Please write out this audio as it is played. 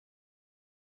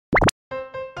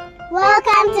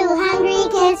Welcome to Hungry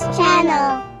Kids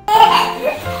channel.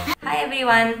 Hi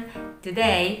everyone!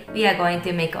 Today we are going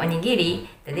to make onigiri,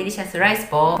 the delicious rice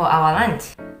ball, for our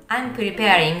lunch. I'm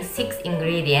preparing 6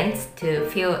 ingredients to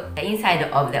fill the inside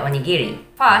of the onigiri.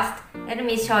 First, let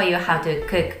me show you how to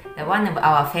cook one of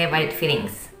our favorite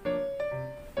fillings.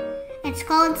 It's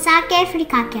called sake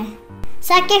furikake.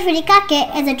 Sake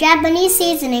furikake is a Japanese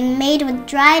seasoning made with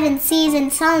dried and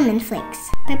seasoned salmon flakes.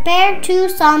 Prepare 2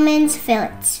 salmon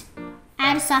fillets.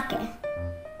 Add sake.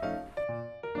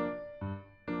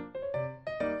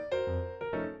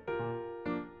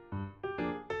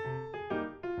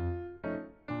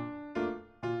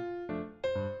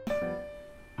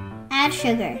 Add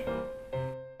sugar.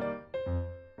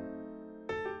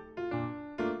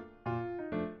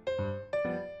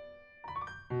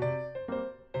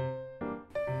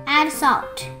 Add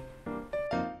salt.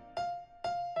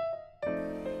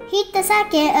 Heat the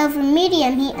sake over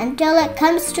medium heat until it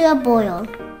comes to a boil.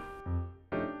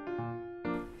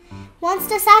 Once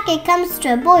the sake comes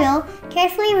to a boil,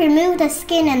 carefully remove the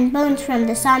skin and bones from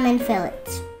the salmon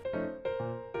fillets.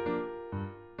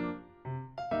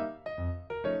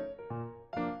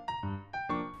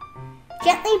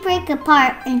 Gently break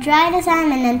apart and dry the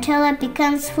salmon until it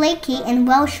becomes flaky and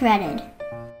well shredded.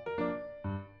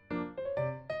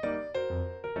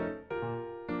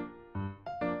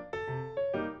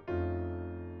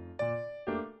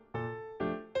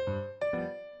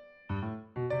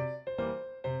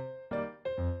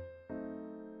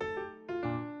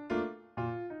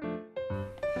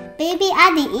 Baby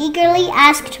Addy eagerly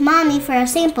asked Mommy for a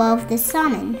sample of this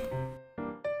salmon.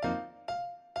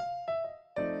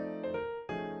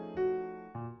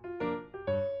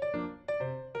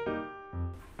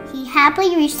 He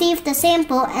happily received the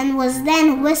sample and was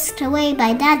then whisked away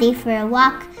by Daddy for a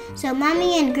walk so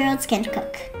Mommy and girls can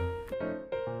cook.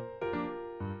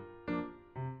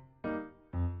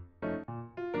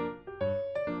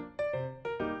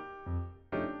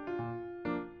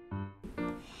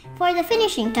 For the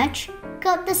finishing touch,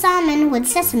 coat the salmon with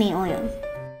sesame oil.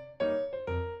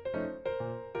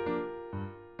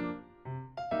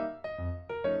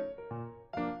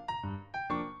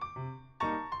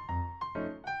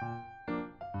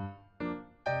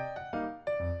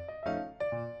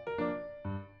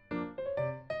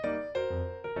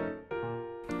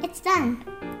 It's done.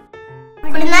 こ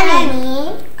れ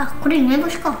何？あ、これ梅干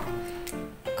しか。か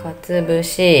つぶ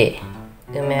し、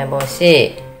梅干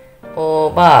し、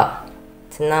大葉、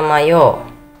ツナマヨ、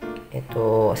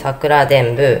桜で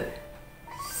んぶ、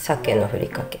鮭のふり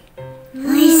かけ。美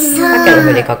味しそう。鮭の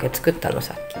ふりかけ作ったの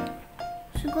さっ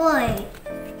き。すごい。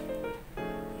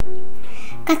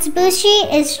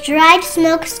Katsubushi is dried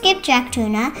smoked skipjack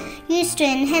tuna used to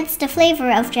enhance the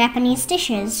flavor of Japanese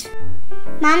dishes.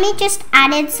 Mommy just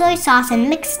added soy sauce and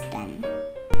mixed them.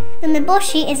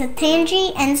 Umeboshi is a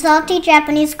tangy and salty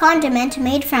Japanese condiment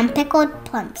made from pickled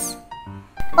plums.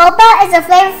 Opa is a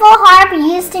flavorful herb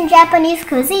used in Japanese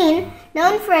cuisine,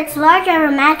 known for its large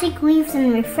aromatic leaves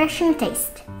and refreshing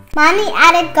taste. Mommy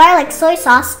added garlic soy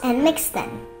sauce and mixed them.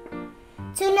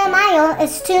 Tuna mayo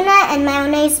is tuna and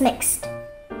mayonnaise mixed.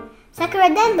 Sakura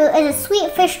denbu is a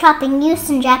sweet fish topping used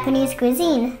in Japanese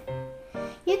cuisine.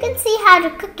 You can see how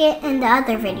to cook it in the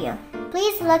other video.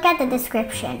 Please look at the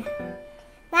description.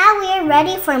 Now we are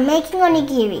ready for making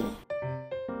onigiri.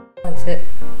 まず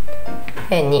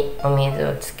ペンにお水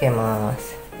をつけま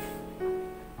す。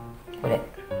これ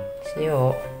塩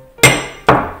を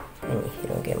ペンに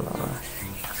広げます。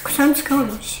たくさん使う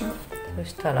の塩。そ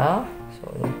したら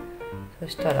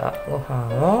ご飯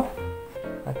を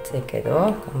熱いけ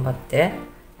ど頑張って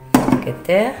つけ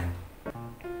て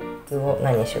具を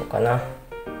何にしようかな。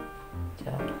じ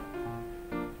ゃ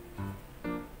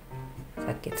あ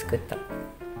さっき作った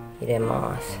入れ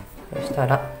ます。そした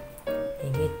ら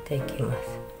握っていきます。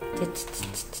チチチチ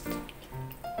チチチ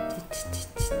チチ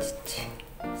チチ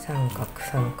三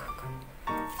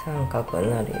角に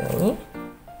なるように。よ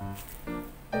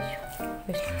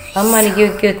いしょ。あんまりギ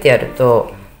ュッギュッってやる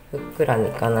とふっくらに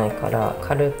いかないから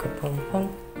軽くポンポン。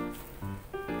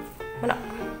ほら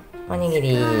おにぎ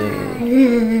り。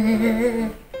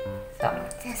さ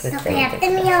あ作ってみて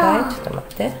ください。ちょっと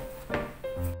待って。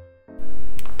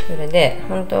それで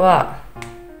本当は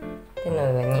手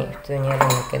の上に普通にやるん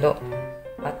だけど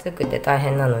熱くて大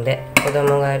変なので子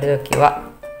供がいるときは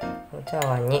お茶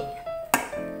碗に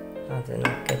まずのっ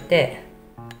けて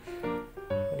こ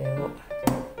れをこ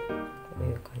う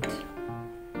いう感じ。よ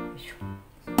いし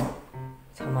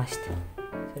ょ。冷まして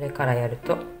それからやる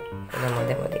と子供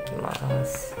でもできま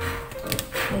す。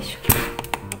よいしょ。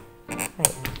は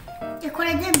い。でこ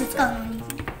れ全部使うのに。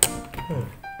うん。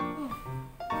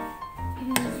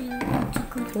水をちょっ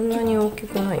く。そんなに大き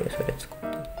くないよ、それ使って。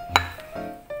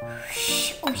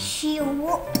お塩を。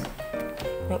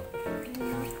はい。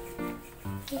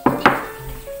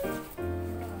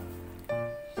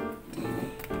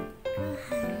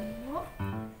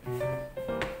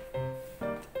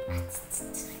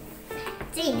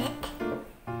熱いね。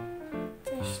そ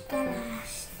したら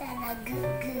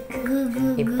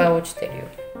グいっぱい落ちてるよ。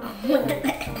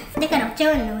だからお茶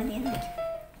碗の上でやんなきゃ。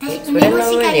それの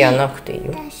上でやらなくていい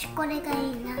よ。私これがい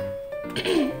いな。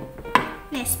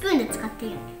ね、スプーンで使ってい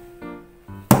いよね。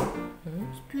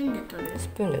スプーンで取る。ス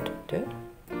プーンで取って。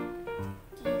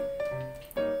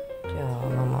じゃあ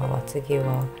ママは次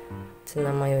はツ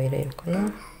ナマヨ入れようか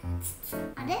な。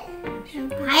あれ？入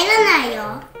らない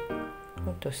よ。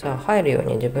もっとさ、入るよう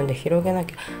に自分で広げな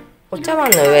きゃ。お茶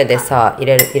碗の上でさ、入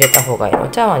れた方がいいの。お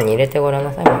茶碗に入れてごらん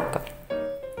なさい、もう一回。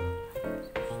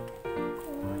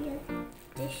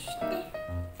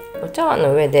お茶碗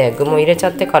の上で具も入れちゃ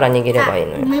ってから握ればいい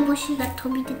のよ。梅干しが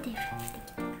飛び出てる。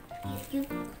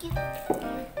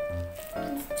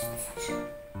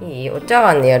いい？お茶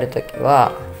碗でやるとき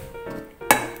は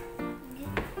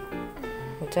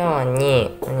お茶碗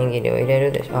におにぎりを入れ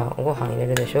るでしょ。あ、ご飯入れ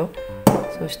るでしょ。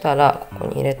そしたらここ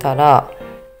に入れたら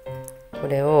こ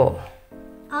れを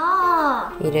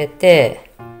入れ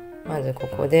て、まずこ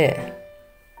こで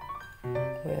こ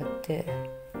うやって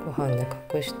ご飯で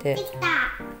隠して、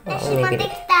おにぎり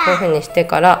こういうふうにして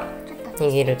から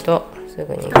握るとす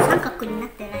ぐに三角になっ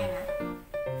てないな。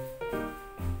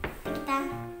できた。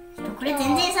これ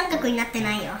全然三角になって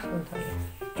ないよ。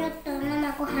ちょっと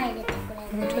7個入れてく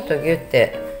れない？ちょっとギュッ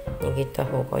て握った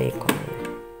方がいいかもね。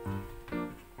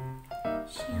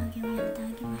仕上げをやってあ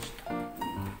げました。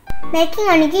Making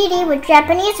onigiri with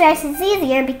Japanese rice is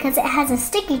easier because it has a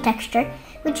sticky texture,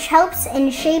 which helps in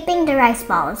shaping the rice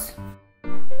balls.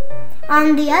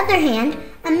 On the other hand,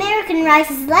 American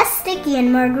rice is less sticky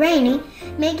and more grainy,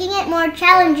 making it more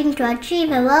challenging to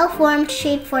achieve a well-formed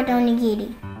shape for the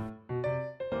onigiri.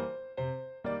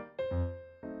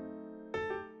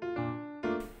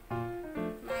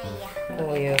 Wow.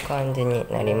 こういう感じに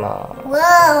なります。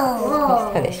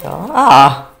Whoa! そうでしょ。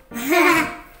ああ。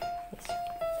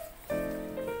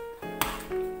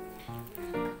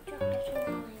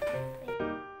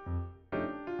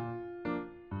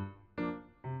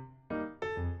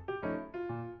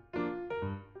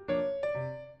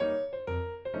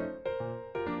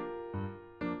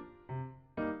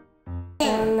こ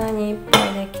んなにいっぱ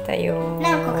いできたよ。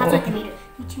何個数えてみる。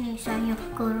1、2、3、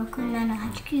4、5、6、7、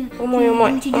8、9、重い重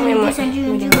い。11、12、13、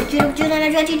14、15、16、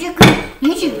17、18、19、20。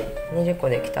20個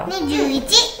できた。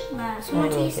21。まあ、その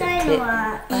小さいの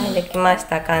は。はい、できまし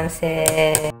た。完成。やっ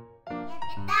たー、で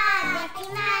き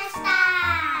ました。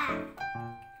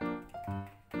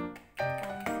完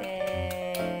成。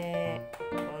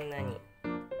こんなに。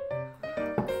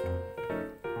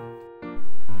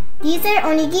These are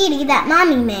onigiri that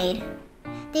mommy made.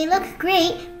 They look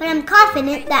great, but I'm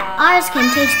confident that ours can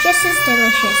taste just as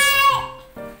delicious.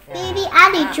 Baby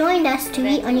Addy joined us to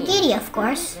eat onigiri, of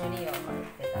course.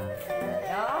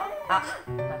 あ、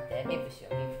待って、ビブしよ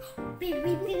う、ビブ。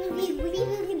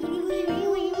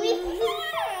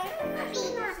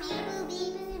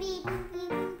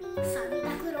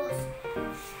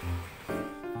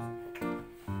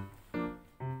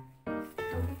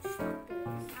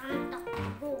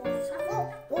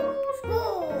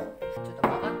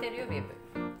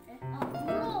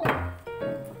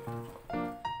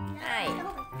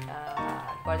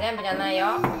これ全部じゃないよ。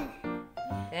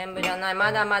全部じゃない。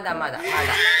まだ。まだ。待って。こ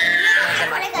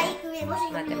れがいい梅干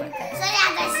し。待って。それ私の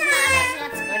味が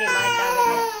作る。のり巻い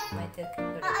てあげて。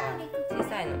小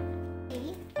さいの。い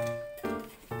い？ど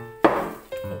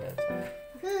うぞ。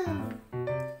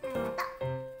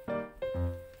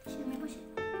梅干し。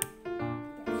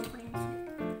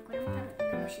これも多分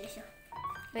梅干しでしょ。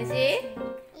おいしい？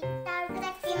いただ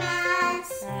きま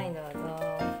す。はい、どうぞ。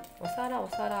お皿。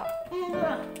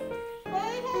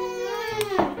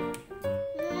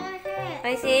お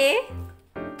いしい？おい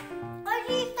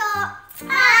しいと。は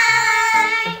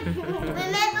ーい。梅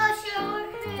干しおい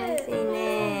しい。おいしいね。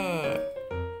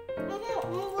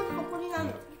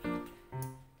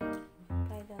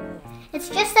It's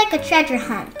just like a treasure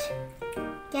hunt.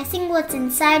 Guessing what's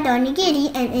inside the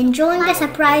onigiri and enjoying the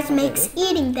surprise makes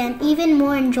eating them even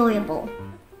more enjoyable.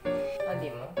 ア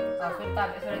ディも？あ、そ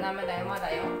れダメだよ。ま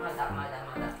だよ。まだ。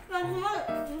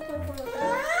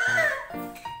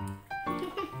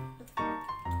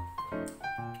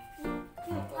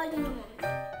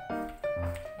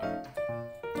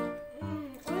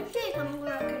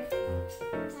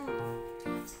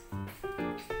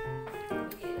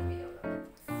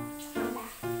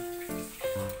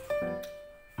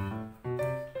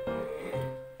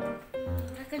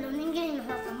けどおにぎりの方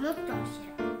がもっと美味しい。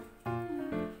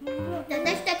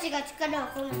私たちが力を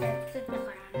込めて作ったか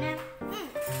らね。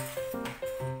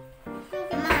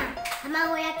まあ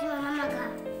卵焼きもママがで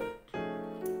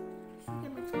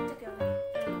も作ったけどね。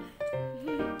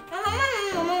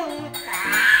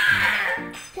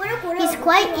He's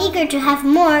quite eager to have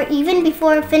more even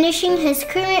before finishing his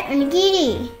current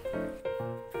onigiri.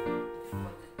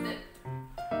 食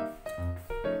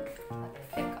べ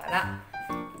てから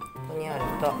ここにある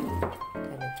と食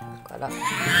べちゃうから。持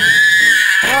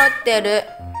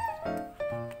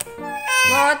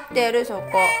ってるそこ。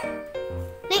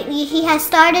Lately, he has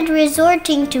started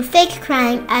resorting to fake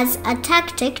crying as a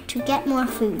tactic to get more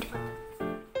food.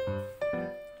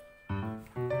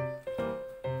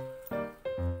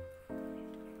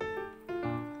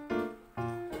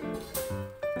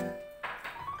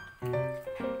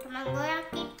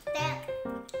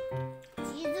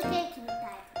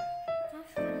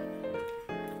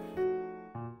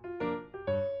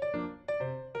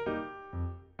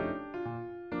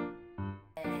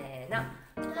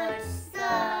ごちそう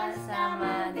さ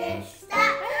までした。ま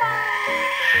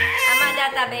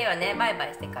だ食べようね。バイバ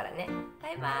イしてからね。バ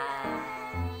イバイ。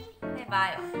バイバ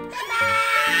イ。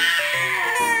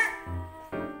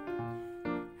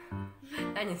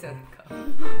何その顔。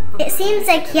It seems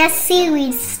like he has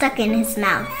seaweed stuck in his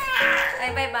mouth. バ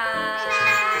イバイバイ。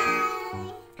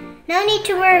No need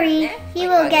to worry. He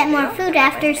will get more food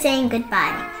after saying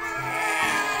goodbye.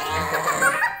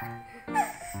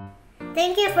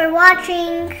 Thank you for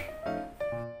watching.